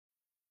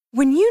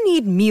When you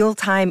need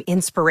mealtime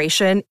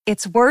inspiration,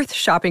 it's worth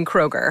shopping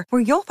Kroger,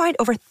 where you'll find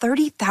over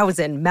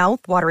 30,000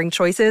 mouth-watering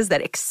choices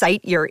that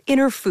excite your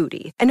inner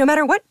foodie. And no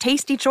matter what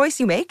tasty choice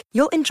you make,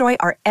 you'll enjoy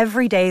our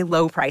everyday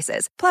low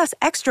prices, plus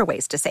extra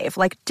ways to save,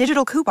 like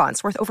digital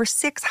coupons worth over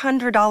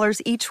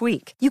 $600 each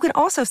week. You can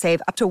also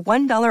save up to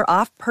 $1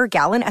 off per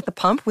gallon at the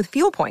pump with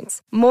fuel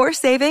points. More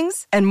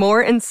savings and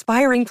more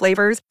inspiring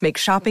flavors make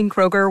shopping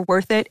Kroger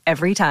worth it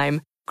every time.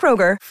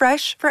 Kroger,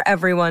 fresh for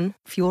everyone.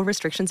 Fuel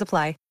restrictions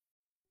apply.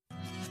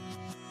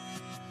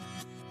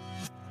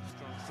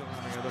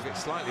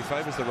 Slightly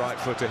favours the right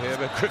footer here,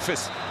 but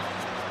Griffiths,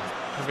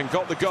 having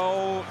got the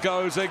goal,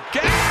 goes again.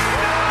 Quick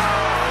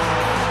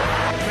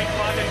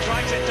five and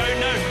tries it, don't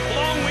know.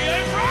 Long we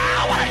over.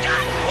 Oh, what a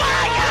goal! What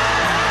a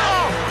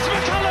goal!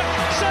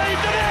 McCulloch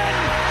saved it in.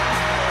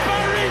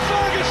 Barry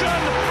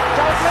Ferguson.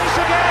 Dalglish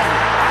again,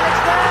 and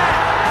it's there.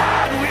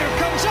 And here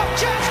comes up,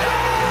 chance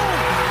goal!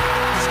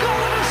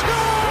 Scotland have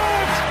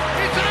scored!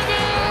 It's a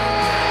goal!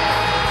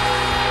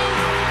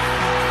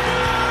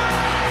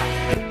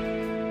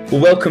 Well,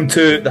 welcome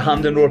to the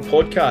Hampden Roar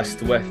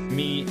podcast with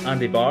me,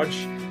 Andy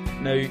Barge.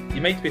 Now, you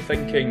might be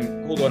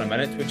thinking, hold on a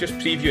minute, we just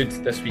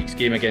previewed this week's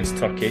game against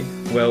Turkey.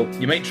 Well,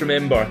 you might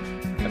remember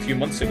a few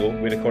months ago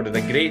we recorded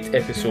a great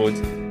episode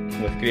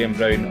with Graham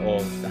Brown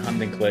of the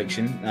Hampden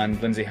Collection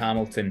and Lindsay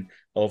Hamilton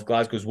of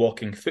Glasgow's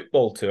Walking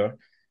Football Tour,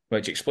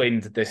 which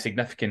explained the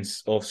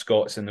significance of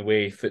Scots and the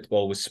way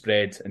football was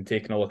spread and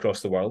taken all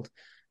across the world.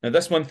 Now,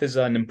 this month is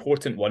an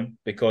important one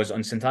because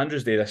on St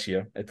Andrew's Day this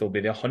year, it'll be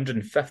the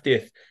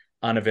 150th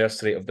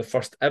anniversary of the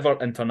first ever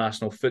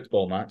international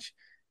football match,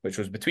 which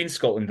was between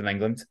Scotland and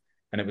England,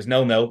 and it was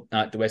 0-0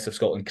 at the West of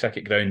Scotland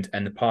cricket ground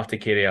in the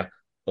Partick area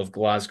of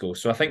Glasgow.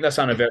 So I think this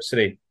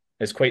anniversary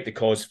is quite the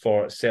cause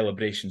for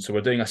celebration. So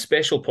we're doing a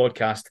special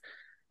podcast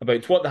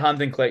about what the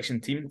Hampden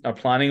Collection team are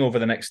planning over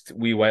the next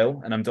wee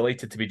while, and I'm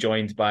delighted to be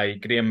joined by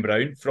Graham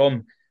Brown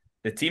from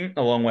the team,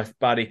 along with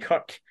Barry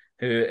Kirk,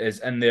 who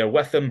is in there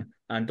with them,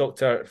 and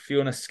Dr.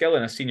 Fiona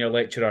Skillen, a senior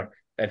lecturer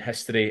in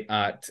history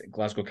at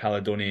Glasgow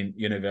Caledonian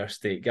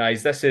University.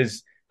 Guys, this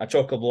is a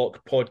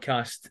chock-a-block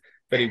podcast.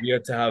 Very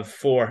weird to have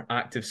 4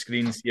 active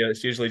screens here.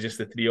 It's usually just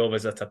the 3 of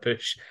us at a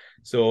push.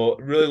 So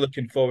really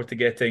looking forward to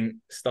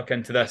getting stuck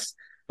into this.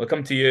 I'll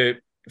come to you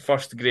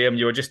first, Graham.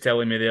 You were just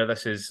telling me there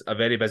this is a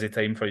very busy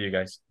time for you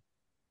guys.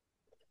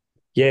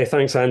 Yeah,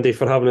 thanks, Andy,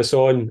 for having us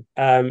on.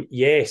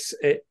 Yes,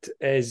 it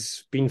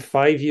has been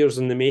 5 years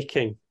in the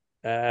making.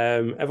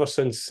 Ever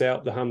since set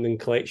up the Hampden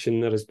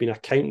Collection, there has been a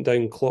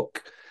countdown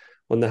clock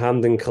on the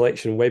Hampden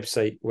Collection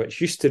website,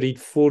 which used to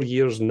read 4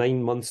 years,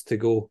 9 months to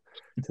go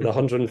to the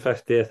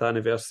 150th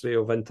anniversary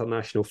of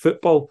international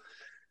football.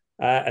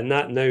 And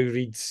that now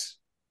reads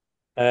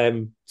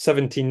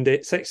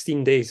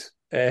 16 days.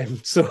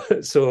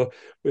 So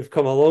we've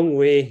come a long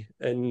way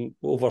in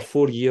over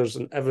 4 years,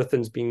 and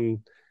everything's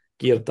been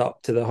geared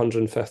up to the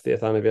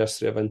 150th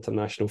anniversary of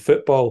international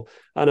football.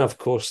 And of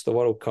course, the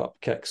World Cup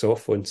kicks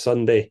off on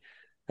Sunday.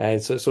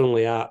 And so it's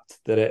only apt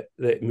that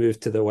it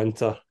moved to the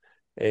winter.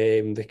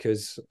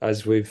 Because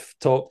as we've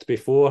talked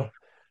before,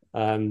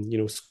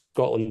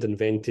 Scotland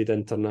invented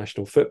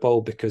international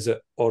football because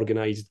it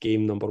organised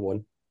game number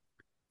 1.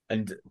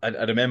 And I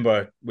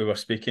remember we were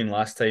speaking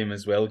last time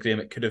as well, Graham,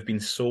 it could have been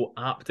so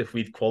apt if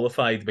we'd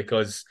qualified,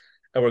 because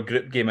our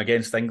group game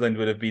against England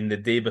would have been the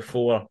day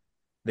before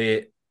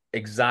the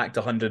exact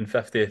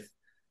 150th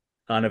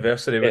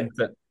anniversary, wouldn't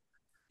it?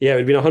 Yeah, it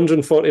would have been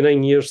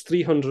 149 years,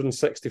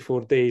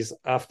 364 days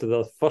after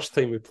the first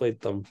time we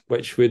played them,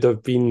 which would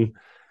have been...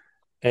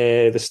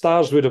 the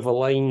stars would have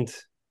aligned,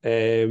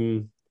 but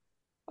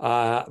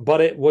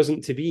it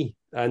wasn't to be.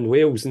 And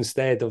Wales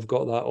instead have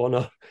got that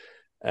honour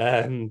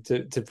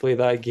to play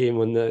that game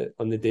on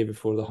the day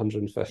before the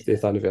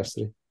 150th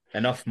anniversary.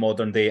 Enough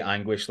modern day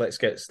anguish. Let's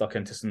get stuck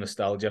into some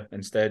nostalgia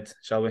instead,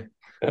 shall we?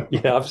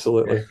 Yeah,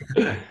 absolutely.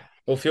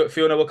 Well,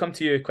 Fiona, we'll come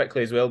to you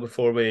quickly as well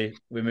before we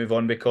move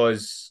on,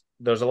 because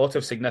there's a lot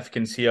of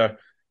significance here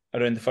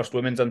around the first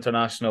Women's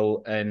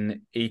International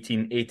in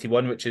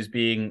 1881, which is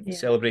being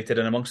celebrated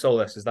in amongst all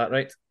this. Is that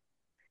right?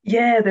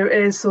 Yeah, there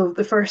is. So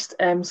the first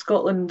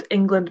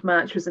Scotland-England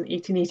match was in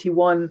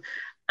 1881.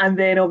 And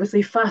then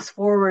obviously fast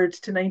forward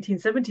to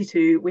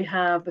 1972, we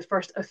have the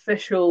first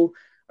officially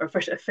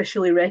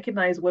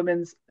recognised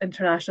women's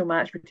international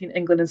match between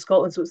England and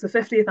Scotland. So it's the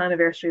 50th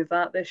anniversary of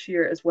that this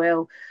year as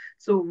well.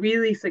 So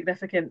really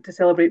significant to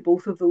celebrate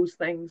both of those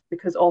things,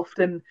 because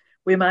often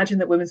we imagine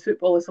that women's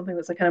football is something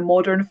that's a kind of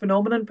modern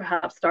phenomenon,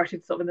 perhaps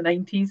started sort of in the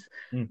 90s.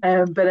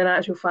 But in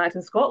actual fact,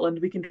 in Scotland,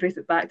 we can trace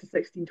it back to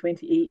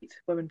 1628,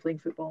 women playing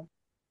football.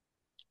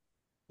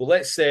 Well,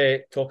 let's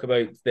talk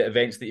about the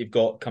events that you've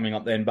got coming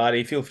up then.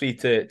 Barry, feel free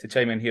to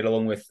chime in here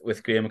along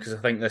with Graham, because I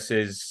think this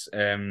is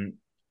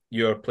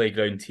your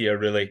playground here,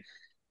 really.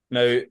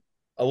 Now,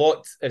 a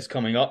lot is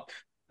coming up.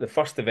 The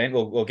first event,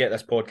 we'll get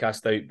this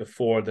podcast out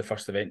before the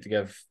first event to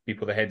give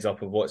people the heads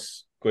up of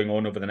what's going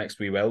on over the next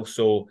wee while.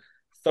 So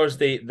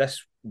Thursday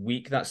this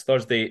week, that's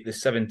Thursday the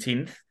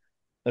 17th,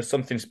 there's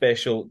something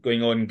special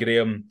going on,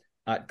 Graham,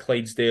 at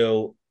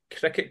Clydesdale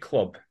Cricket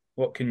Club.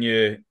 What can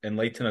you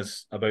enlighten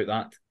us about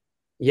that?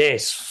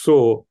 Yes,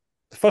 so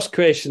the first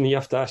question you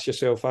have to ask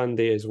yourself,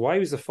 Andy, is why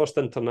was the first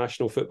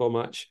international football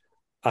match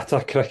at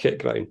a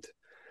cricket ground?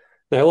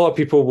 Now, a lot of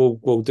people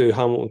will do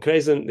Hamilton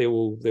Crescent.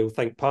 They'll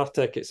think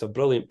Partick. It's a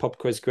brilliant pub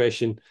quiz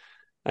question,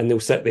 and they'll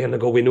sit there and they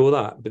go, "We know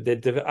that." But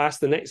they've asked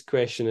the next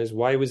question is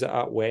why was it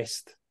at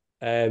West?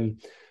 And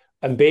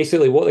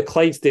basically, what the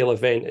Clydesdale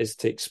event is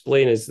to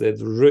explain is the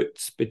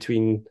roots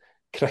between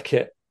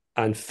cricket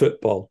and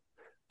football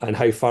and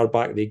how far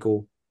back they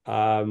go.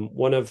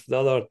 One of the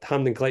other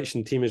Hampden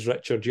Collection team is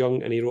Richard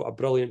Young, and he wrote a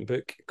brilliant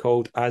book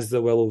called As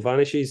the Willow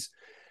Vanishes.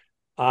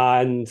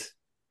 And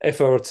if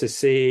I were to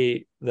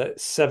say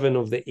that 7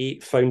 of the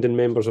 8 founding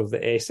members of the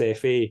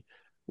SFA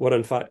were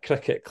in fact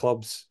cricket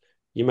clubs,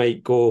 you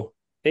might go,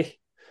 eh?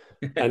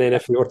 And then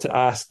if we were to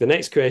ask the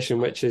next question,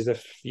 which is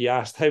if you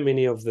asked how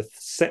many of the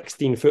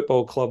 16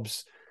 football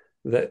clubs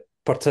that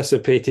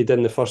participated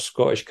in the first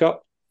Scottish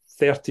Cup,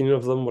 13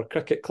 of them were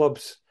cricket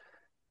clubs.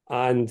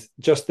 And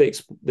just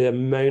the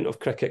amount of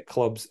cricket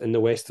clubs in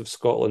the west of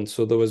Scotland.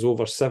 So there was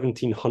over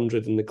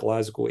 1,700 in the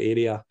Glasgow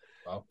area.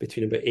 Wow.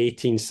 Between about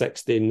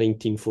 1860 and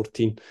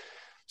 1914.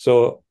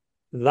 So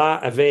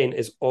that event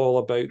is all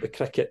about the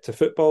cricket to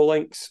football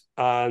links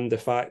and the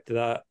fact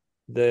that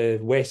the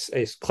West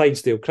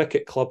Clydesdale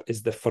Cricket Club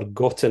is the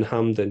forgotten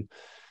Hampden.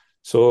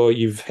 So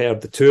you've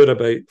heard the tour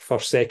about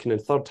first, second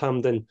and third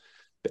Hampden,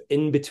 but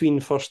in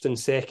between first and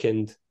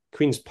second,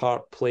 Queen's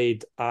Park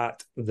played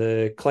at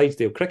the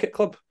Clydesdale Cricket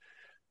Club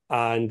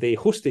and they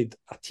hosted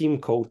a team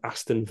called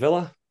Aston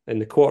Villa in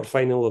the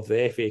quarter-final of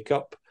the FA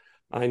Cup,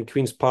 and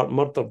Queen's Park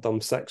murdered them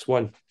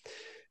 6-1.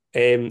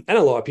 And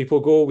a lot of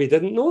people go, we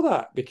didn't know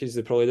that, because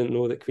they probably didn't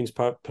know that Queen's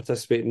Park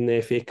participated in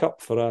the FA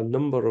Cup for a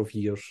number of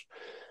years.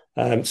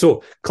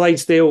 So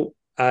Clydesdale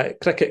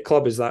Cricket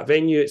Club is that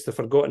venue. It's the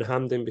forgotten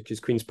Hampden because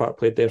Queen's Park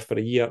played there for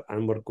a year,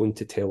 and we're going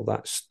to tell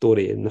that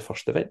story in the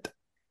first event.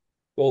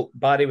 Well,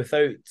 Barry,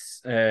 without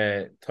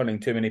turning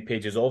too many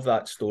pages of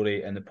that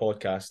story in the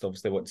podcast,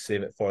 obviously I want to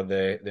save it for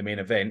the main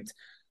event.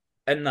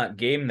 In that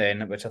game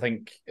then, which I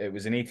think it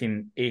was in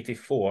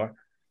 1884,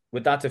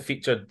 would that have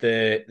featured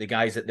the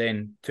guys that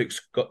then took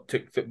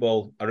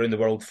football around the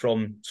world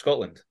from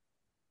Scotland?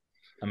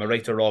 Am I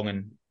right or wrong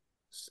in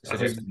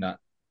suggesting that?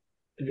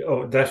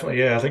 Oh, definitely,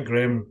 yeah. I think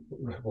Graham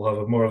will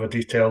have more of a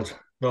detailed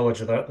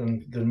knowledge of that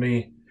than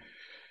me.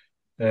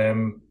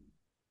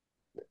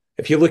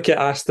 If you look at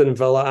Aston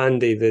Villa,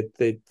 Andy,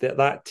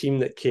 that team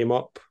that came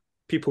up,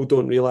 people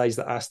don't realise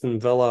that Aston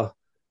Villa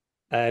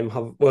they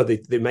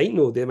might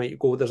know, they might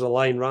go, there's a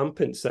lion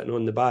rampant sitting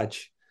on the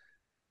badge.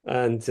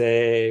 And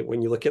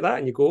when you look at that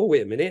and you go, oh,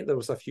 wait a minute, there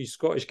was a few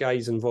Scottish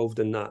guys involved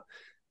in that.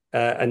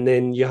 And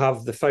then you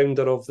have the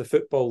founder of the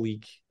Football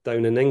League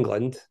down in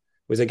England,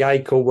 was a guy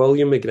called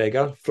William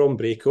McGregor from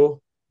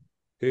Braco,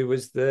 who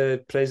was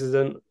the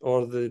president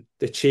or the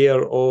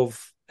chair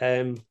of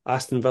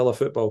Aston Villa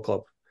Football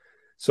Club.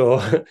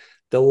 So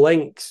the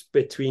links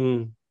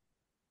between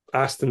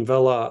Aston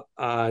Villa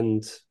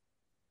and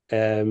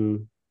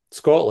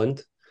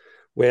Scotland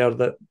were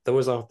that there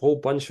was a whole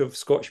bunch of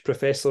Scottish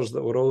professors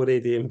that were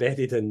already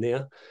embedded in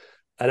there.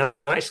 And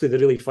actually the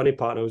really funny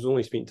part, and I was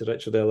only speaking to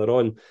Richard earlier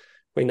on,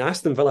 when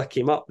Aston Villa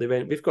came up, they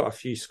went, we've got a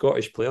few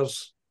Scottish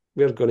players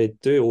we're going to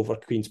do over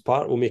Queen's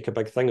Park. We'll make a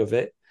big thing of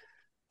it.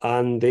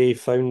 And they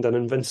found an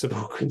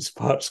invincible Queen's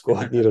Park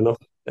squad near enough,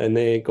 and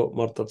they got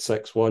murdered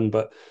 6-1.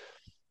 But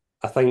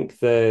I think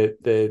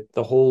the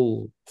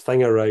whole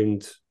thing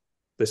around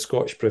the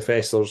Scottish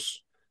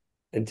professors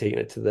and taking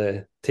it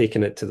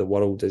to the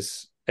world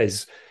is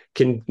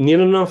can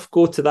near enough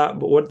go to that.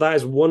 But that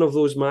is one of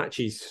those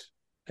matches.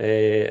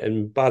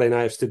 And Barry and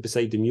I have stood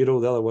beside the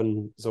mural. The other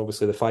one is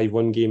obviously the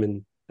 5-1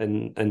 game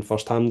in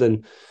First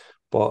Hampden.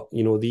 But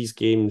you know, these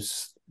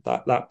games,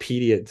 that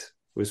period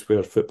was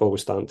where football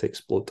was starting to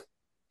explode.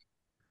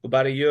 Well,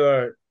 Barry,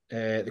 you're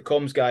the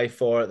comms guy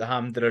for the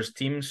Hampdeners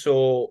team,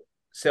 so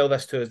sell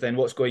this to us then.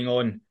 What's going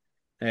on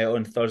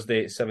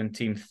Thursday,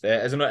 17th?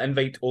 Is it not an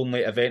invite-only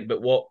event,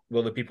 but what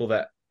will the people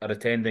that are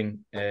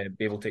attending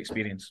be able to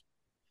experience?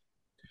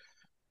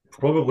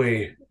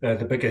 Probably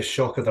the biggest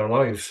shock of their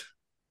lives.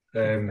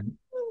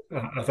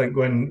 I think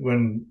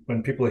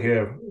when people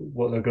hear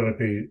what they're going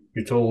to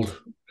be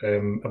told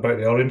about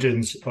the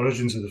origins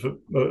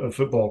of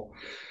football,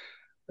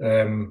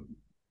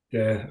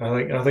 yeah,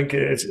 I think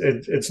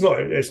it's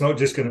not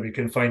just going to be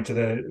confined to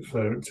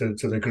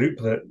the group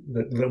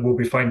that will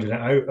be finding it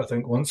out. I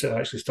think once it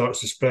actually starts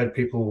to spread,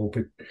 people will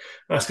be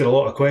asking a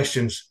lot of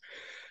questions,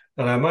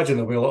 and I imagine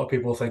there'll be a lot of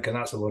people thinking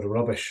that's a load of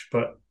rubbish,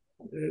 but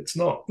it's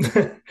not.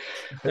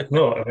 It's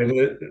not. I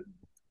mean,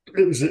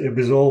 it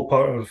was all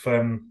part of.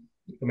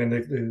 I mean,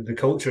 the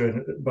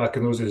culture back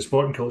in those days, the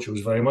sporting culture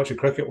was very much a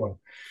cricket one,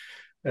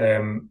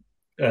 and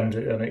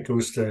it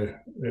goes to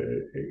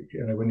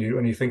when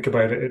you think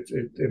about it,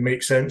 it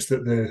makes sense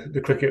that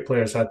the cricket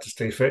players had to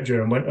stay fit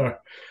during winter.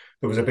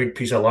 There was a big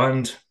piece of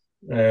land.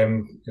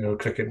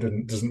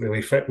 Cricket doesn't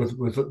really fit with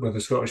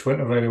the Scottish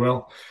winter very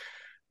well,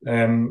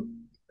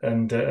 and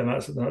and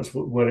that's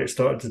where it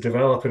started to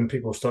develop, and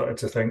people started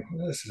to think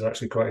this is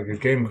actually quite a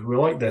good game. We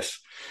like this,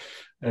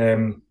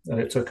 and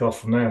it took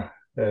off from there.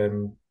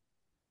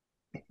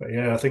 But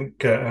yeah, I think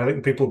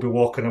people will be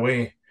walking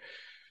away,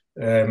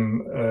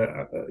 in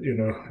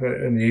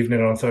the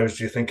evening on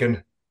Thursday,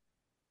 thinking,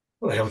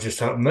 "What the hell just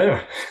happened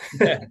there?"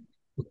 Yeah,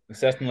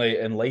 certainly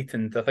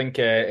enlightened. I think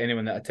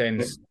anyone that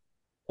attends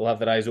will have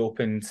their eyes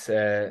opened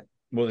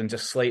more than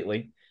just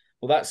slightly.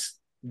 Well, that's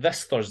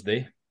this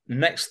Thursday.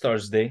 Next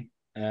Thursday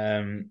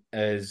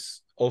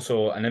is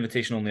also an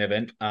invitation-only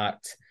event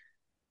at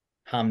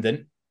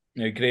Hampden.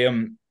 Now,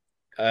 Graham,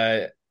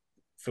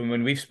 from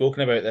when we've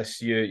spoken about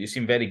this, you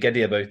seem very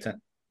giddy about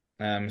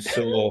it.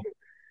 So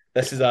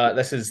this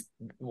is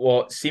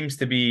what seems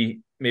to be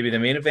maybe the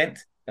main event.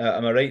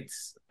 Am I right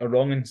or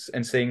wrong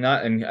in saying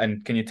that?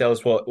 And can you tell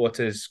us what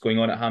is going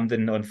on at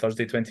Hampden on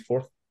Thursday,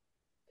 24th?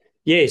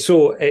 Yeah,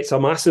 so it's a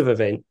massive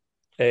event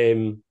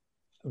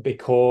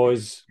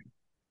because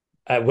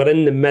we're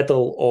in the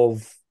middle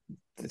of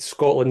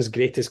Scotland's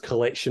greatest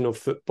collection of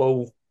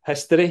football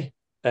history.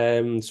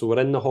 So we're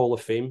in the Hall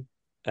of Fame.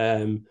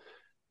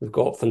 We've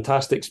got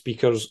fantastic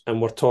speakers,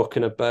 and we're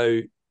talking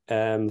about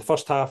the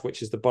first half,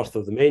 which is the birth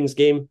of the men's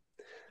game,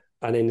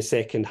 and then the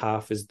second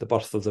half is the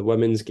birth of the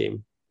women's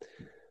game.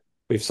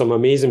 We've some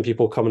amazing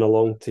people coming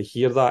along to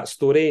hear that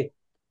story.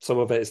 Some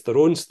of it is their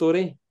own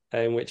story,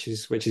 which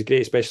is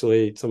great,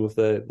 especially some of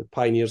the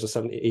pioneers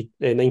of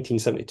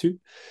 1972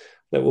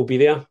 that will be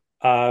there.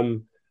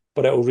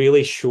 But it will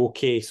really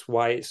showcase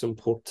why it's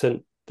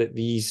important that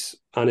these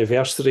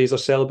anniversaries are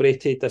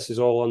celebrated. This is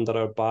all under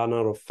our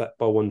banner of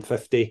Fitball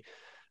 150,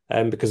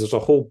 because there's a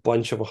whole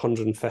bunch of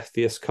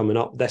 150th coming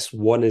up. This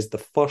one is the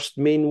first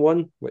main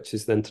one, which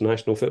is the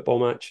international football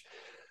match.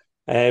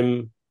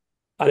 And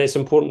it's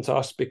important to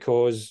us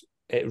because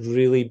it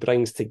really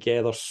brings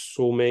together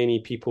so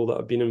many people that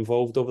have been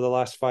involved over the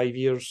last 5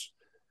 years,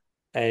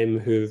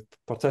 who've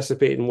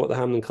participated in what the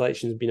Hampden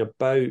Collection has been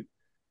about,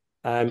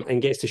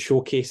 and gets to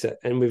showcase it.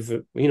 And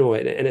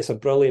and it's a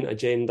brilliant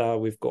agenda.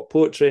 We've got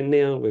poetry in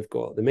there. We've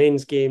got the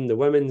men's game, the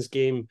women's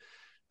game.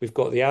 We've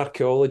got the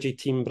archaeology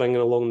team bringing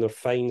along their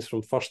finds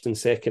from first and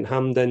second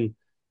Hampden.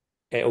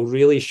 It'll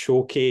really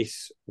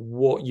showcase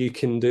what you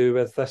can do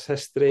with this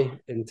history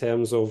in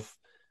terms of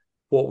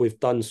what we've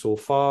done so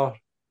far,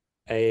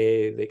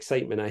 the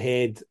excitement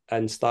ahead,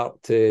 and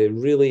start to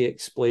really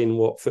explain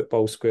what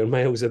Football Square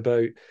Mile is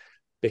about,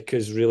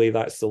 because really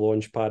that's the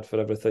launch pad for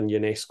everything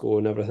UNESCO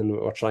and everything that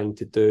we're trying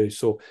to do.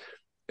 So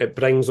it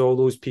brings all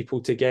those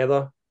people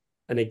together.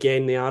 And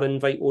again, they are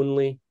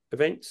invite-only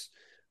events,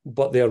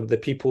 but they're the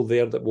people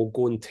there that will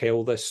go and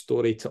tell this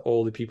story to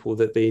all the people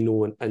that they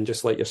know. And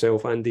just like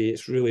yourself, Andy,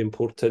 it's really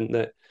important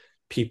that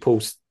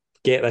people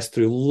get this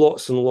through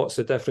lots and lots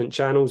of different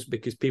channels,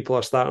 because people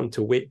are starting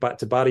to wake, back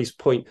to Barry's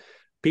point,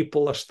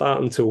 people are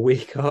starting to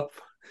wake up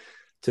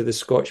to the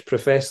Scotch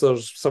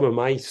professors. Some of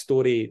my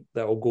story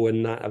that will go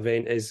in that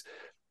event is,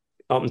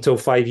 up until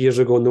 5 years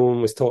ago, no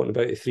one was talking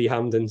about the three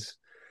Hampdens.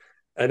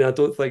 And I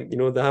don't think,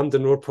 the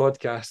Hampden Roar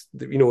podcast,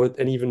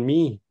 and even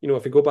me,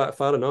 if we go back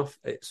far enough,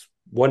 it's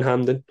one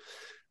Hampden.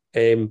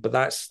 But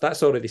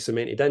that's already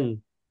cemented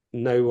in.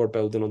 Now we're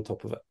building on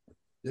top of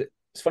it.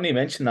 It's funny you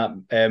mention that.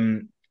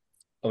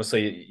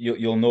 Obviously,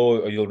 you'll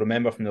know, or you'll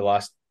remember from the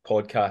last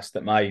podcast,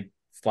 that my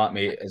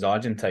flatmate is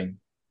Argentine.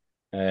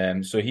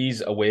 So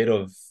he's aware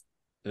of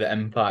the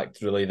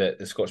impact, really, that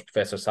the Scotch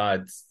professors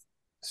had,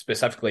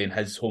 specifically in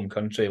his home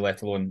country,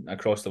 let alone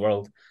across the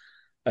world.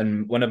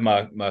 And one of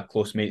my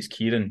close mates,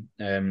 Kieran,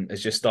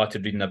 has just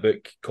started reading a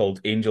book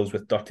called Angels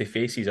with Dirty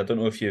Faces. I don't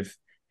know if you've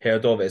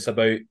heard of it. It's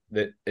about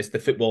it's the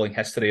footballing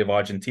history of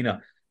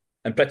Argentina.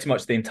 And pretty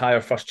much the entire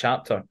first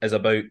chapter is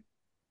about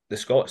the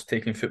Scots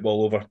taking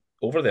football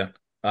over there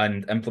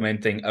and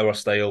implementing our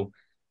style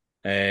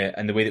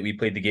and the way that we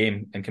played the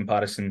game in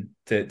comparison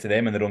to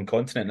them in their own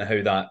continent, and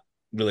how that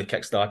really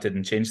kick-started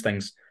and changed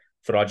things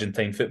for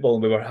Argentine football.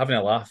 And we were having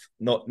a laugh.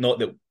 Not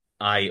that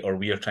I or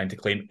we are trying to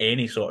claim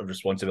any sort of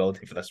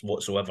responsibility for this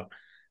whatsoever,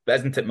 but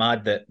isn't it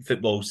mad that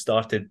football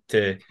started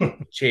to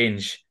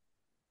change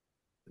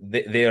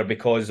there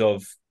because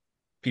of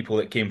people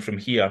that came from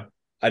here,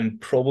 and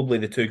probably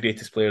the two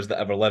greatest players that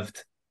ever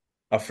lived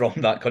are from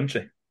that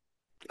country?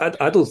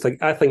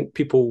 I think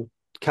people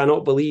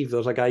cannot believe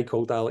there's a guy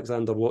called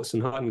Alexander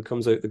Watson Hutton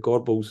comes out the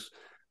Gorbals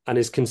and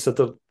is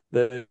considered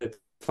the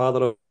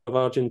father of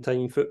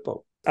Argentine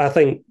football. I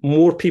think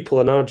more people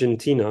in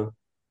Argentina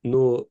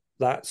know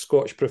that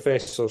Scotch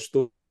professor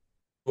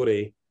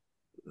story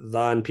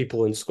than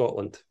people in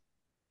Scotland.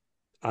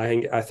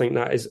 I think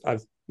that is.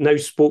 I've now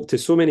spoke to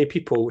so many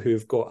people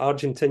who've got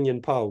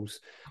Argentinian pals,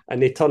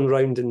 and they turn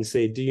around and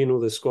say, "Do you know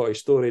the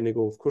Scottish story?" And they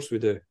go, "Of course we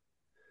do."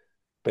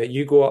 But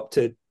you go up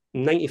to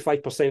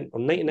 95%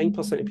 or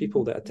 99% of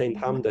people that attend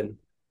Hampden,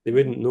 they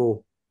wouldn't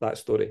know that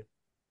story.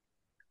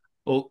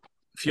 Well,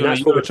 Fiona, and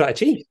that's what we're trying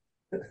to change.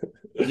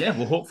 Yeah,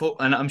 well, hopeful,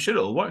 and I'm sure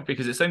it'll work,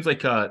 because it sounds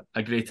like a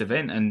great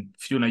event. And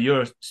Fiona,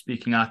 you're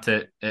speaking at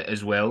it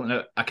as well.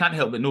 Now, I can't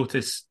help but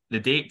notice the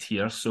date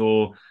here.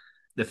 So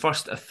the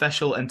first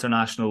official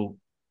international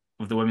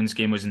of the women's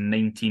game was in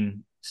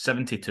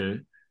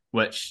 1972,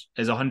 which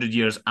is 100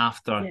 years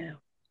after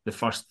the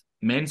first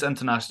men's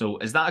international.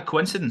 Is that a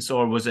coincidence,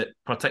 or was it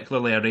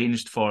particularly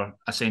arranged for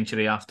a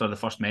century after the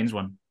first men's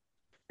one?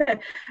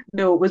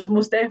 No, it was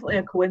most definitely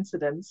a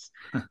coincidence,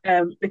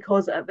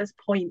 because at this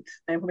point,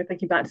 when we're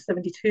thinking back to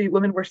 72,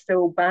 women were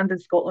still banned in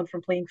Scotland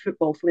from playing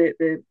football. So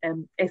the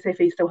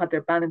SFA still had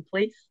their ban in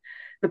place.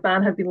 The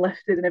ban had been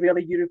lifted in every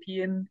other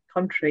European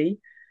country.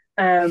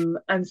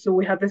 And so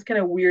we have this kind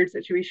of weird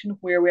situation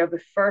where we have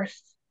the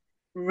first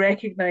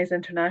recognised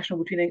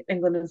international between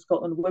England and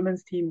Scotland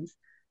women's teams,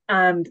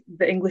 and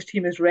the English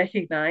team is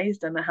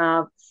recognised and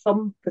have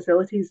some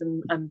facilities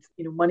and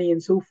money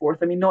and so forth.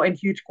 I mean, not in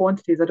huge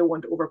quantities. I don't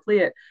want to overplay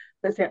it,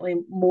 but certainly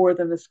more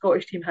than the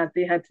Scottish team had.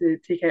 They had to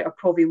take out a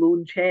Provi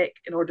loan check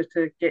in order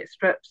to get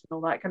strips and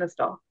all that kind of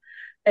stuff.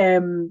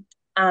 And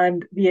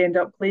they end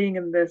up playing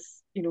in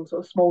this sort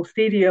of small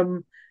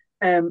stadium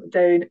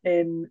down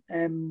in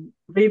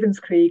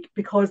Ravenscraig,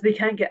 because they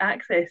can't get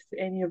access to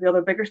any of the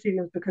other bigger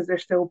stadiums because they're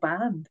still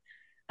banned.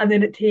 And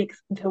then it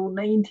takes until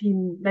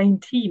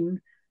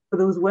 1919 for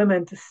those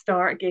women to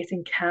start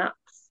getting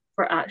caps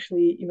for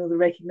actually, the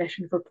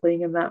recognition for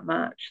playing in that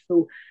match.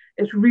 So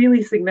it's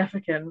really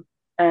significant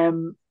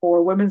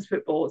for women's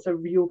football. It's a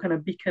real kind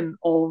of beacon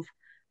of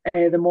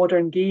the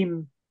modern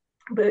game,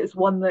 but it's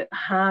one that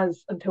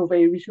has, until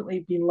very recently,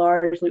 been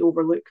largely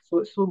overlooked. So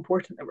it's so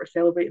important that we're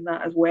celebrating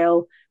that as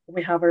well when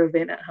we have our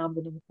event at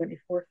Hampden on the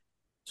 24th.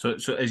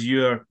 So is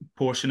your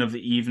portion of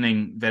the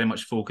evening very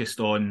much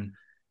focused on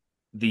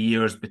the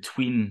years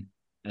between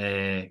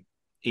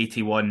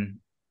 81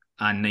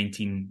 and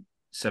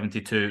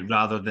 1972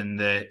 rather than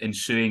the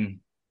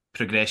ensuing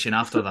progression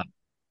after that?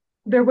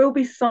 There will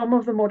be some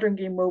of the modern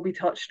game will be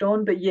touched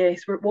on, but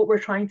yes, what we're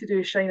trying to do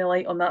is shine a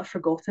light on that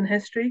forgotten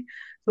history,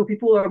 so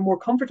people are more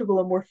comfortable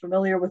and more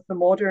familiar with the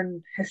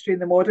modern history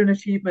and the modern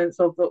achievements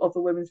of the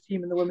women's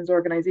team and the women's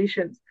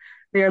organisations.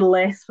 They are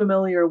less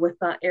familiar with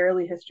that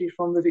early history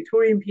from the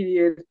Victorian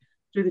period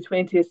through the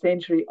 20th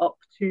century up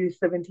to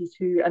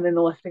 72, and then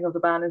the lifting of the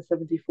ban in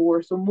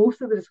 74. So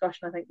most of the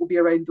discussion, I think, will be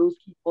around those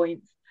key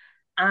points.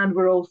 And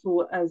we're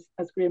also, as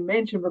Graham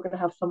mentioned, we're going to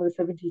have some of the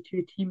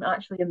 72 team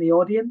actually in the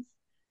audience,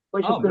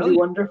 which is going to be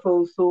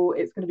wonderful. So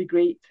it's going to be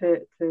great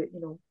to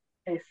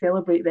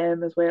celebrate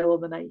them as well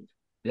on the night.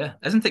 Yeah,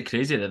 isn't it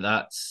crazy that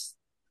that's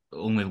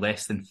only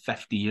less than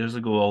 50 years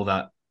ago all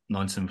that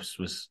nonsense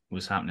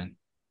was happening?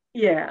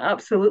 Yeah,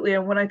 absolutely.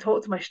 And when I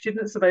talk to my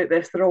students about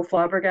this, they're all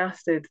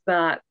flabbergasted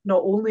that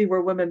not only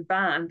were women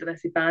banned, and I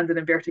say banned in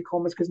inverted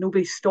commas because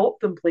nobody stopped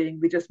them playing,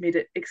 they just made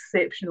it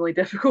exceptionally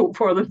difficult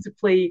for them to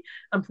play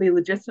and play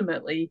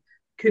legitimately,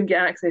 couldn't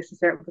get access to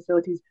certain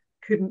facilities,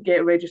 couldn't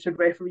get registered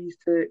referees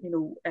to,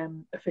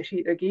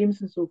 officiate their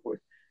games and so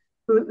forth.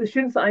 So the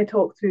students that I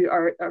talk to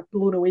are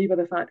blown away by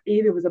the fact,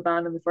 A, there was a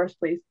ban in the first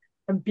place,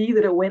 and B,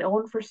 that it went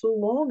on for so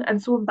long,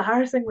 and so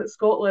embarrassing that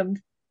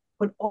Scotland,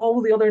 when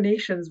all the other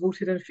nations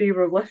voted in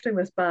favour of lifting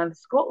this ban,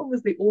 Scotland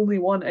was the only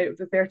one out of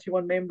the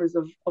 31 members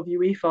of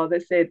UEFA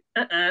that said,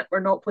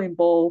 we're not playing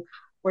ball,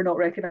 we're not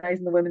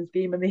recognising the women's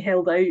game, and they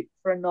held out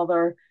for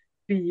another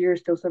 3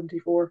 years till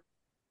 74.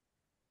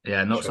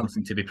 Yeah, not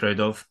something to be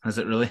proud of, is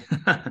it really?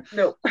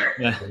 No.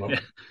 Yeah.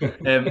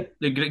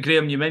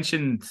 Graham, you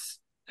mentioned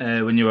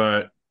when you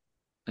were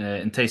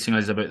enticing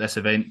us about this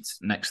event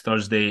next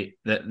Thursday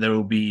that there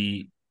will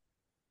be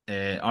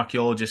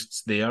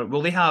archaeologists there.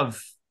 Will they have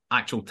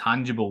actual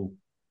tangible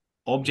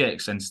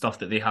objects and stuff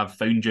that they have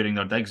found during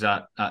their digs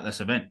at this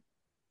event?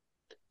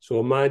 So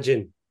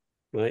imagine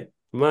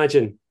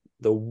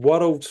the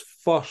world's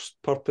first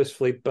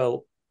purposefully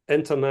built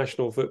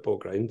international football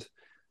ground,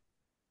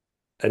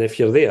 and if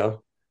you're there,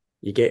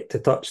 you get to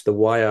touch the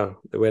wire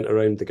that went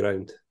around the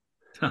ground.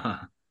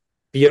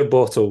 Beer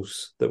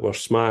bottles that were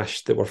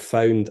smashed, that were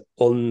found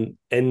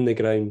in the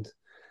ground.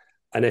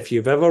 And if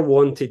you've ever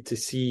wanted to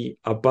see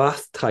a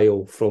bath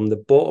tile from the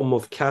bottom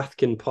of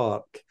Cathkin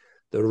Park,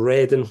 the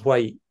red and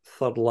white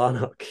third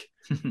Lanark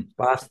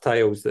bath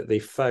tiles that they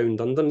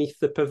found underneath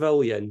the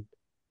pavilion,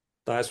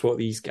 that's what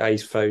these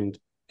guys found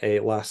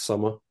last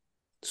summer.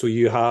 So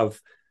you have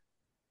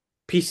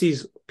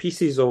pieces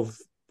of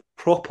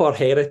proper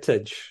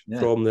heritage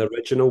from the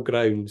original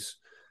grounds,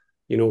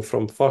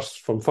 from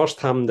first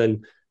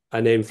Hampden,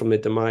 and then from the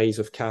demise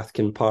of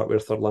Cathkin Park, where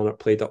Third Lanark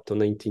played up to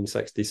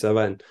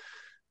 1967.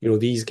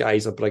 These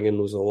guys are bringing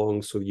those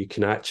along, so you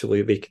can they're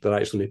actually going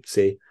to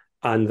say,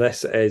 and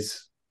this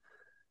is,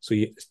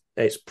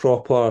 it's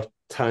proper,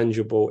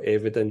 tangible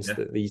evidence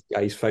that these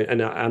guys found.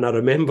 And I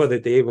remember the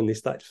day when they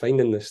started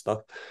finding this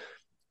stuff,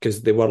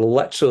 because it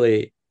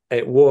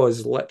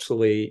was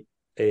literally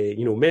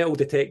metal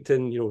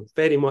detecting,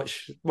 very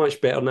much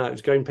better than that. It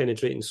was ground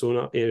penetrating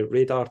sonar,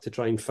 radar to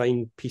try and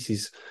find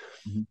pieces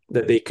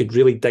that they could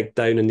really dig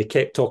down. And they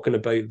kept talking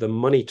about the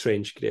money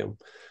trench, Graham.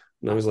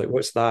 And I was like,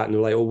 what's that? And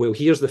they're like, oh, well,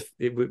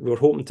 we're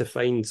hoping to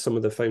find some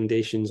of the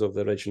foundations of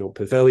the original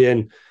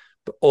pavilion.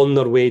 But on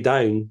their way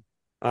down,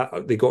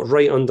 they got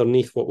right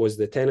underneath what was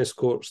the tennis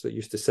courts that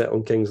used to sit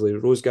on Kingsley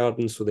Rose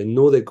Garden. So they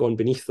know they'd gone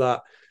beneath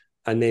that.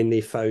 And then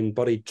they found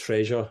buried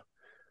treasure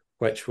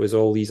which was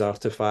all these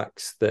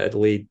artefacts that had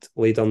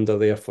laid under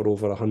there for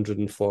over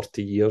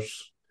 140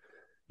 years.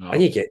 Oh.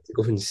 And you get to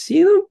go and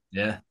see them.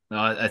 Yeah,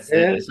 no,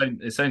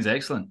 it sounds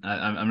excellent.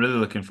 I'm really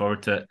looking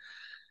forward to it.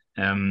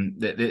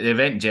 The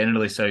event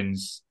generally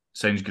sounds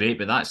great,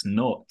 but that's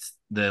not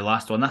the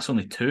last one. That's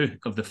only 2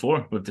 of the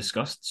 4 we've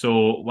discussed.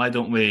 So why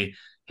don't we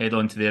head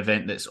on to the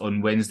event that's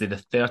on Wednesday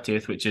the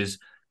 30th, which is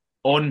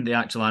on the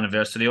actual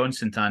anniversary, on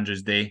St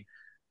Andrew's Day,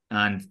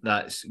 and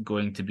that's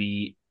going to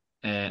be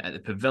at the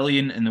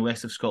Pavilion in the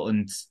West of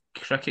Scotland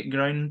cricket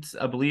ground.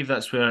 I believe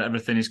that's where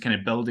everything is kind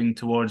of building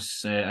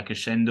towards a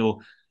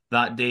crescendo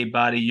that day.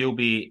 Barry, you'll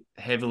be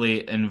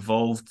heavily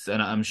involved,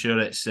 and I'm sure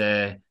it's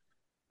been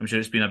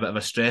a bit of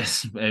a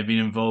stress being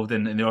involved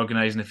in the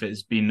organising if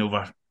it's been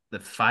over the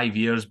 5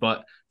 years.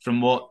 But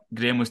from what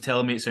Graham was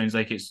telling me, it sounds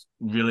like it's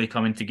really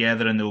coming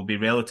together, and there will be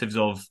relatives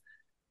of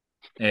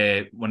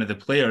one of the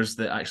players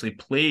that actually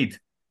played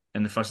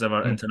in the first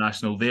ever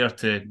international there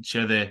to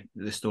share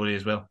the story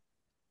as well.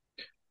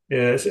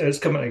 Yeah, it's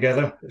coming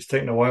together. It's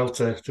taken a while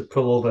to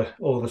pull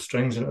all the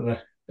strings into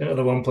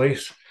the one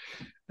place,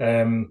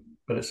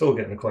 but it's all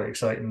getting quite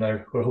exciting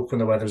now. We're hoping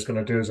the weather's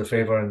going to do us a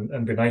favour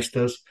and be nice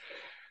to us.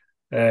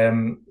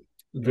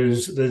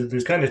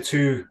 There's kind of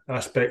 2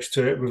 aspects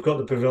to it. We've got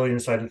the pavilion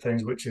side of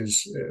things, which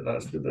is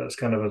that's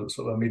kind of a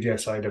sort of a media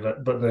side of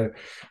it. But the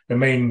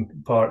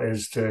main part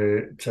is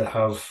to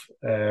have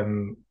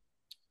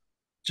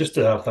just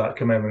to have that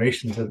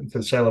commemoration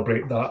to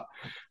celebrate that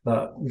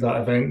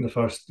event, the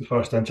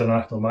first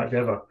international match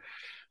ever.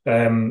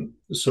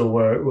 So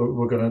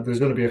we're gonna there's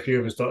going to be a few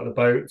of us dotted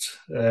about,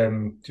 so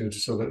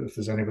that if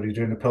there's anybody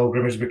doing the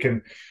pilgrimage,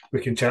 we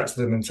can chat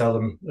to them and tell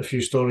them a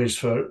few stories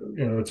for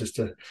just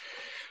to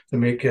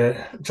make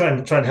try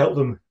and help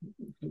them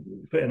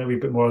put in a wee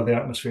bit more of the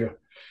atmosphere.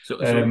 So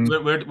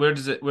where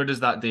does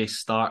that day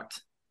start?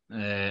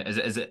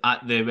 Is it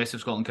at the West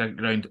of Scotland Cricket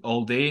Ground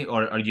all day,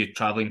 or are you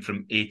travelling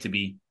from A to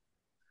B?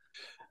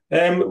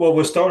 Well,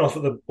 we're starting off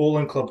at the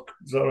bowling club.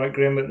 Is that right,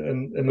 Graham?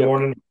 In the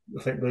morning,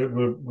 I think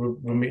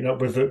we're meeting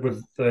up with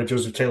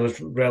Joseph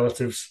Taylor's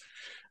relatives.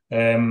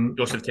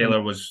 Joseph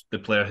Taylor was the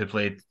player who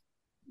played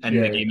in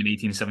the game in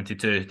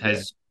 1872.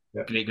 His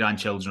great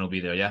grandchildren will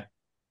be there. Yeah.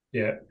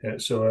 Yeah.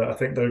 So I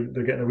think they're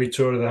getting a wee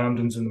tour of the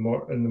Hampdens in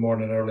the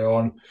morning early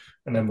on,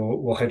 and then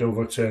we'll head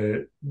over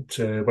to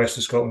West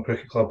of Scotland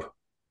Cricket Club.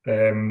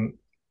 And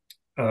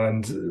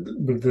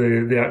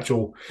the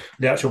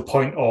actual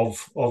point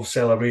of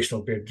celebration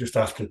will be just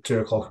after 2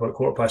 o'clock, about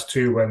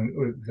 2:15,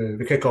 when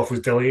the kickoff was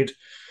delayed.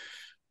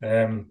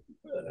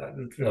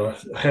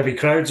 Heavy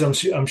crowds,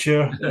 I'm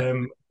sure.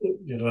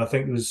 I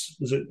think was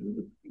it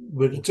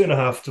with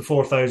 2,500 to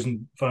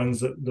 4,000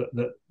 fans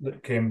that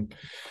came,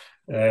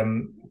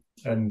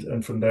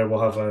 and from there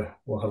we'll have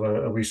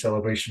a wee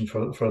celebration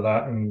for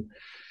that, and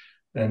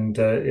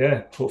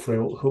hopefully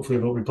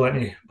there'll be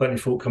plenty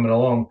folk coming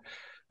along.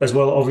 As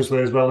well, obviously,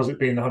 as well as it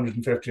being the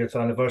 150th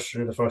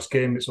anniversary of the first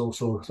game, it's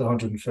also the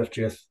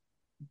 150th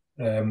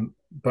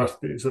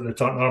birthday. So the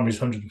Tartan Army's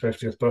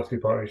 150th birthday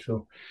party.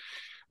 So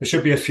there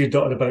should be a few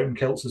dotted about in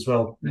kilts as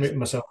well,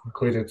 myself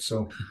included.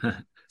 So,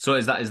 so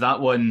is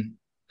that one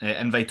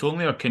invite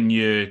only, or can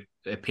you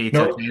pay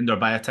to attend or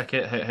buy a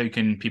ticket? How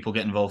can people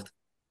get involved?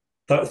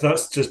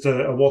 That's just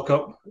a walk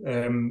up.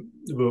 There'll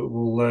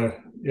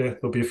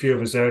be a few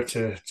of us there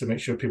to make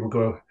sure people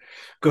go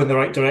in the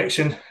right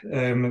direction,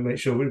 and make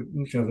sure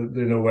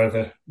they know where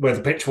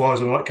the pitch was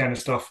and all that kind of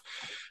stuff.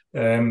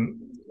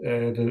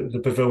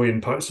 The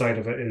pavilion part side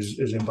of it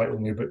is invite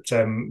only, but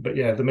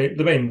yeah, the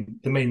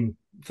main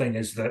thing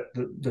is that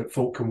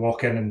folk can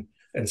walk in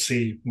and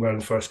see where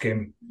the first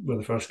game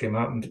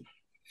happened.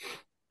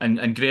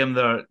 And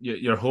Graham,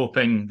 you're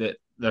hoping that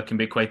there can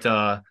be quite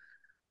a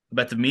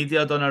bit of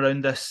media done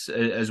around this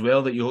as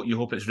well, that you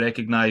hope it's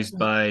recognised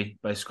by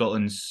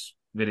Scotland's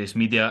various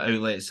media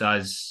outlets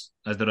as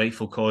the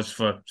rightful cause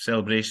for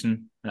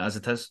celebration as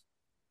it is.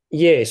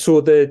 Yeah,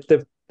 so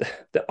the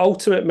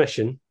ultimate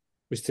mission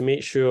was to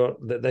make sure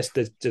that this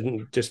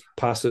didn't just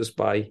pass us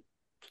by.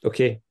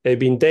 Okay, it'd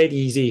been dead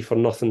easy for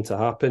nothing to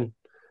happen.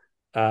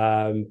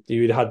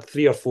 You'd had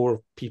 3 or 4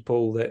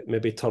 people that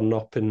maybe turn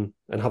up and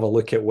have a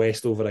look at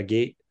West over a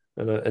gate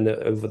and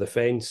over the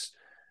fence.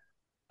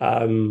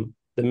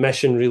 The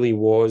mission really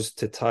was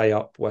to tie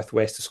up with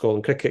West of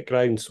Scotland Cricket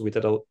Ground. So we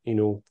did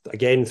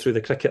again through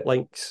the cricket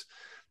links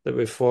that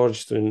we've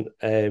forged, and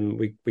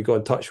we got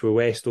in touch with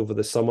West over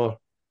the summer.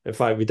 In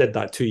fact, we did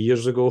that 2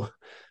 years ago.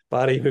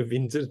 Barry, we've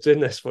been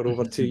doing this for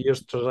over 2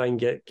 years to try and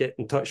get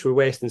in touch with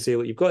West and say,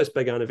 look, you've got this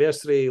big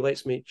anniversary.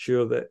 Let's make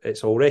sure that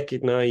it's all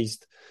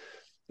recognised.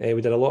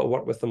 We did a lot of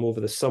work with them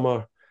over the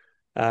summer.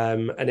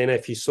 And then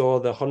if you saw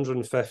the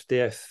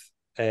 150th,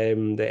 the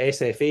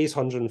SFA's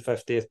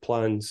 150th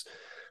plans,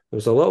 there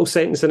was a little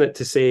sentence in it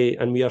to say,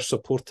 and we are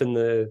supporting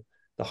the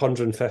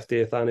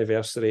 150th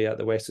anniversary at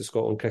the West of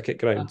Scotland Cricket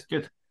Ground.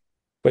 Good.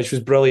 Which was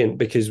brilliant,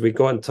 because we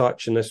got in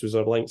touch, and this was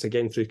our links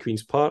again through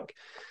Queen's Park.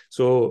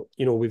 So,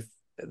 we've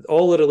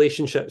all the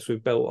relationships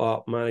we've built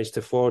up, managed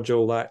to forge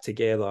all that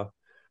together.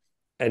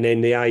 And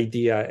then the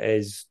idea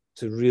is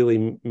to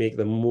really make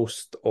the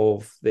most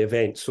of the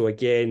event. So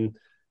again,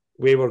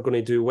 where we're going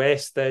to do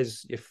West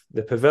is if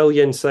the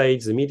pavilion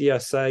sides, the media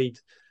side,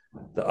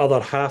 the other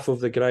half of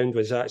the ground,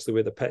 which is actually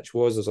where the pitch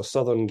was, there's a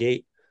southern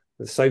gate,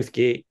 the south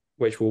gate,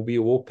 which will be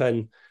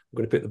open. We're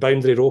going to put the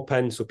boundary rope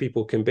in so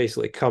people can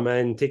basically come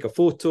in, take a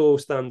photo,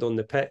 stand on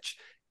the pitch.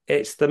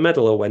 It's the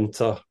middle of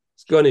winter.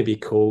 It's going to be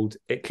cold.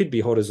 It could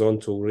be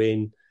horizontal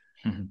rain.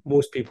 Mm-hmm.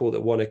 Most people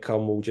that want to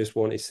come will just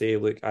want to say,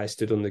 look, I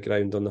stood on the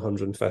ground on the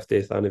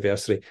 150th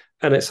anniversary,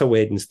 and it's a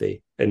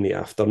Wednesday in the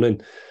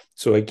afternoon.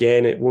 So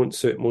again, it won't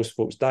suit most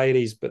folks'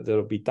 diaries, but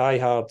there'll be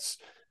diehards.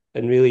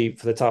 And really,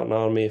 for the Tartan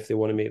Army, if they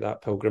want to make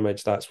that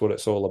pilgrimage, that's what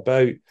it's all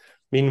about.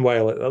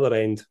 Meanwhile, at the other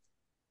end,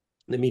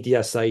 the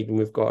media side, and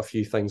we've got a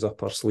few things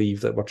up our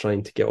sleeve that we're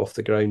trying to get off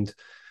the ground,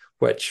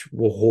 which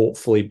will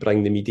hopefully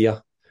bring the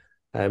media.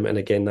 And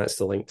again, that's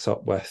the links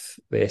up with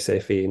the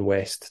SFA and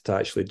West to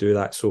actually do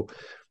that. So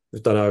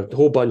we've done a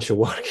whole bunch of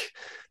work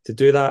to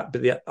do that.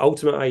 But the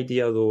ultimate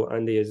idea, though,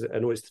 Andy, is I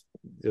know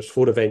there's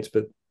 4 events,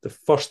 but the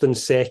first and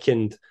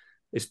second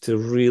is to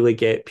really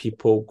get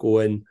people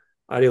going.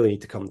 I really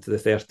need to come to the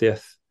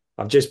 30th.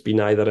 I've just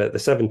been either at the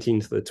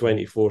 17th or the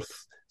 24th,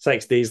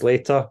 6 days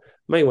later.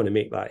 Might want to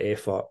make that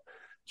effort.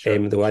 Sure.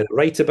 They'll either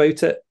write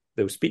about it,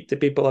 they'll speak to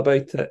people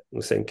about it,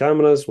 they'll send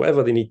cameras,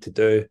 whatever they need to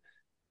do.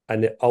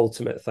 And the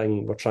ultimate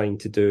thing we're trying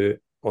to do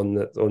on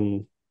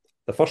the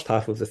first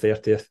half of the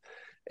 30th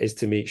is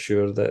to make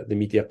sure that the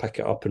media pick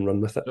it up and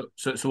run with it.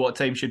 So what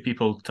time should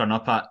people turn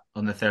up at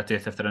on the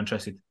 30th if they're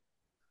interested?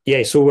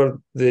 Yeah,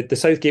 so the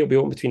South Gate will be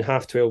open between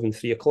 12:30 and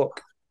 3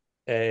 o'clock.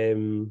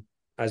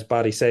 As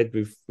Barry said,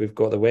 we've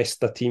got the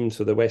Wester team,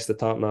 so the Wester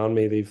Tartan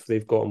Army,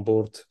 they've got on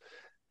board.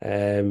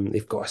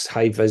 They've got us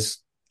high-vis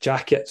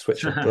jackets,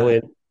 which are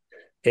brilliant.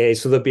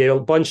 So there'll be a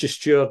bunch of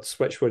stewards,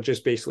 which were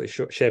just basically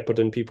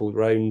shepherding people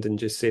around and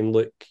just saying,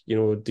 look,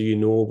 do you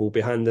know, we'll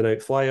be handing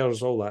out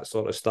flyers, all that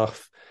sort of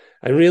stuff.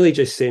 And really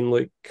just saying,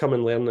 look, come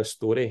and learn this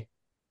story.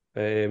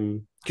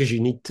 Because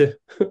you need to.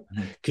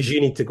 Because you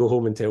need to go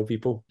home and tell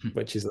people,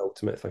 which is the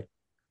ultimate thing.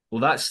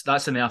 Well,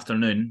 that's in the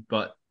afternoon,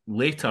 but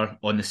later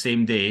on the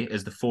same day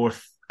is the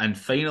 4th and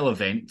final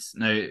event.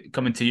 Now,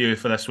 coming to you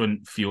for this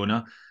one,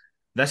 Fiona,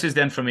 this is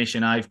the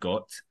information I've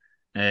got.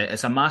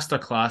 It's a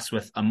masterclass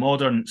with a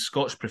modern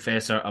Scotch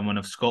professor and one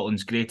of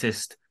Scotland's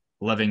greatest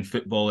living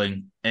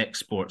footballing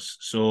exports.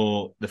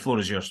 So the floor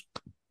is yours.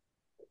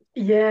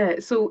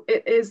 Yeah, so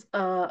it is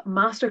a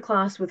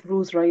masterclass with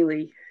Rose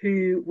Riley,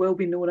 who will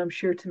be known, I'm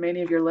sure, to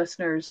many of your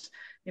listeners.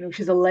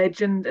 She's a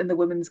legend in the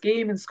women's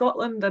game in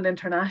Scotland and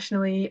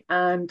internationally.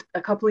 And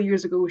a couple of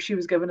years ago, she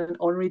was given an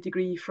honorary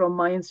degree from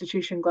my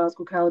institution,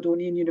 Glasgow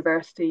Caledonian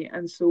University.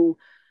 And so,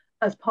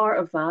 as part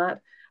of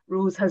that,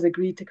 Rose has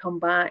agreed to come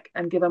back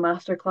and give a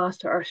masterclass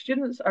to our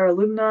students, our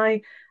alumni,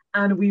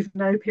 and we've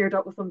now paired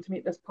up with them to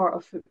make this part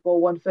of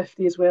Football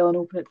 150 as well and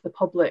open it to the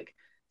public.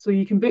 So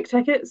you can book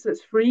tickets,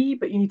 it's free,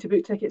 but you need to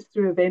book tickets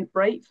through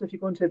Eventbrite. So if you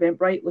go into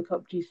Eventbrite, look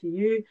up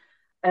GCU,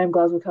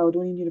 Glasgow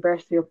Caledonian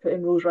University, or put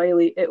in Rose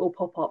Riley, it will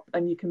pop up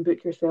and you can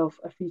book yourself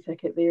a free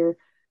ticket there.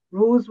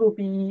 Rose will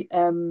be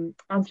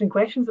answering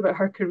questions about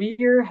her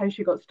career, how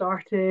she got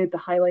started, the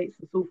highlights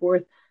and so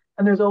forth.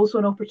 And there's also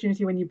an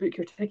opportunity when you book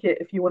your ticket,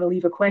 if you want to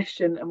leave a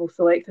question, and we'll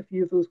select a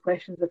few of those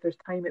questions if there's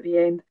time at the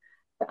end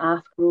to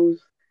ask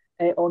Rose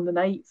on the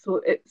night. So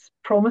it's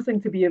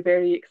promising to be a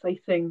very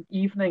exciting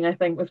evening, I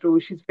think, with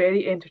Rose. She's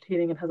very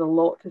entertaining and has a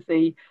lot to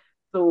say.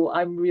 So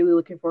I'm really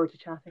looking forward to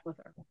chatting with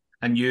her.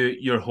 And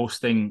you're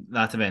hosting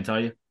that event,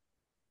 are you?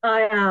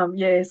 I am,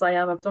 yes, I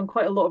am. I've done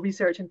quite a lot of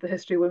research into the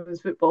history of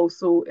women's football,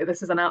 so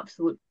this is an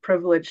absolute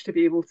privilege to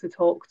be able to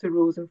talk to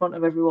Rose in front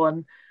of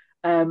everyone.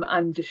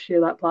 And just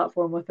share that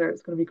platform with her.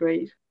 It's going to be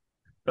great.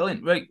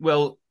 Brilliant. Right.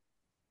 Well,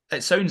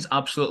 it sounds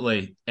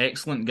absolutely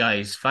excellent,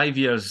 guys. 5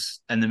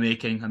 years in the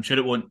making. I'm sure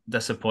it won't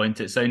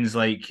disappoint. It sounds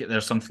like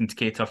there's something to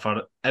cater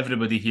for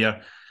everybody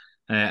here.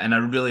 And I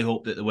really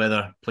hope that the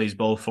weather plays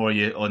ball for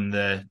you on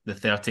the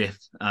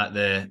 30th at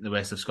the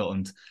West of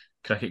Scotland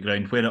cricket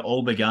ground, where it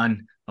all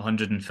began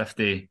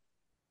 150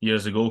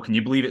 years ago. Can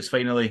you believe it's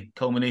finally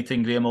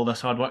culminating, Graham, all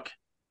this hard work?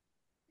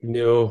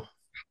 No.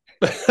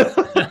 I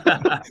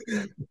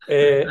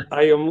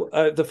am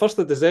the 1st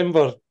of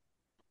December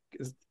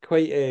is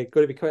quite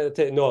going to be quite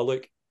a no.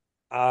 Look,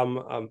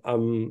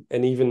 and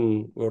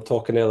even we were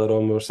talking earlier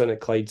on. We were sitting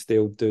at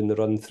Clydesdale doing the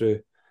run through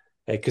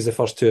because the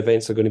first 2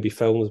 events are going to be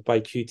filmed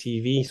by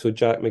QTV. So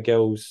Jack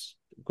McGill's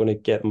going to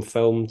get them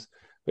filmed,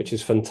 which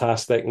is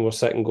fantastic. And we're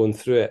sitting going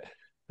through it.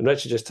 And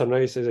Richard just turned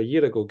around and says, "A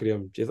year ago,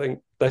 Graham, do you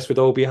think this would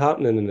all be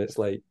happening?" And it's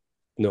like,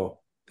 no.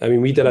 I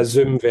mean, we did a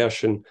Zoom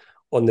version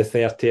on the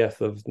 30th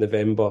of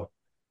November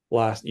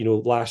last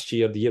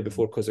year, the year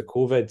before, because of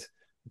COVID.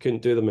 We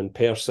couldn't do them in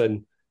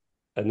person.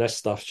 And this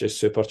stuff's just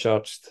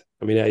supercharged.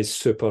 I mean, it is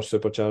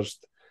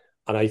supercharged.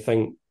 And I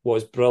think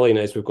what's brilliant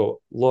is we've got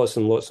lots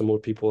and lots of more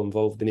people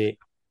involved in it.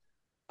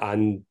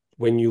 And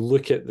when you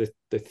look at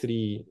the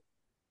three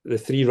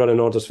running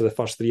orders for the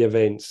first 3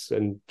 events,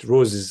 and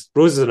Rose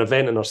is an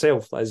event in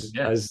herself, as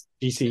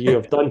GCU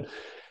have done.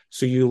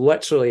 So you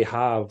literally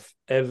have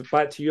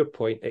back to your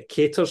point, it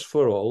caters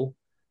for all.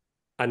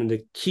 And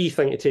the key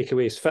thing to take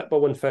away is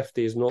Football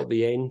 150 is not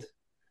the end.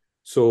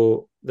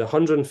 So the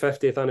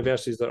 150th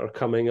anniversaries that are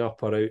coming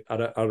up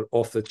are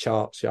off the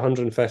charts. The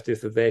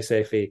 150th of the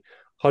SFA,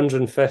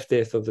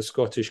 150th of the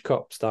Scottish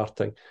Cup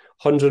starting,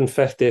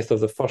 150th of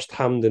the first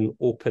Hampden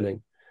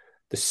opening,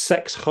 the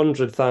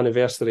 600th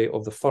anniversary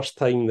of the first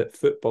time that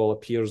football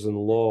appears in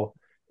law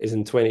is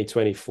in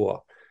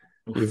 2024.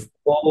 You've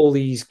all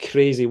these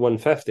crazy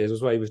 150s.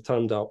 That's why we've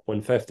turned up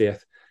 150th,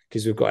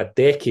 because we've got a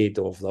decade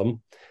of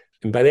them.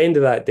 And by the end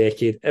of that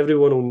decade,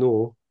 everyone will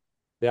know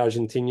the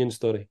Argentinian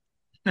story.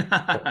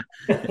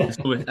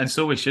 and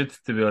so we should,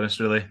 to be honest.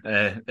 Really,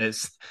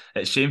 it's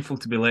shameful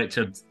to be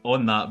lectured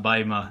on that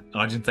by my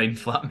Argentine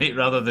flatmate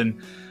rather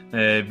than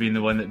being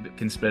the one that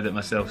can spread it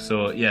myself.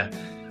 So yeah,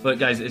 look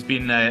guys, it's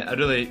been a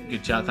really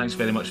good chat. Thanks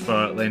very much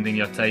for lending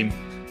your time.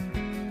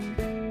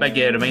 Big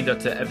reminder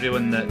to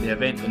everyone that the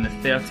event on the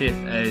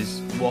 30th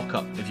is walk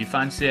up. If you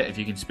fancy it, if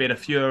you can spare a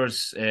few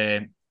hours,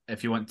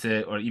 if you want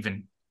to, or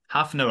even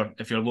half an hour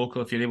if you're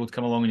local, if you're able to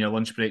come along on your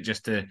lunch break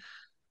just to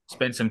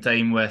spend some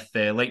time with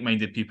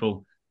like-minded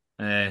people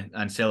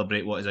and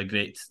celebrate what is a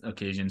great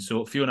occasion.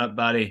 So Fiona,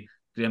 Barry,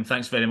 Graham,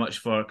 thanks very much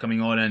for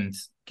coming on, and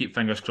keep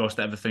fingers crossed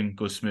that everything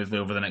goes smoothly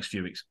over the next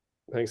few weeks.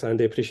 Thanks,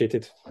 Andy. Appreciate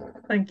it.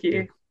 Thank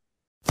you.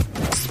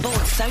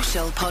 Sports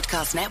Social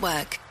Podcast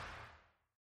Network.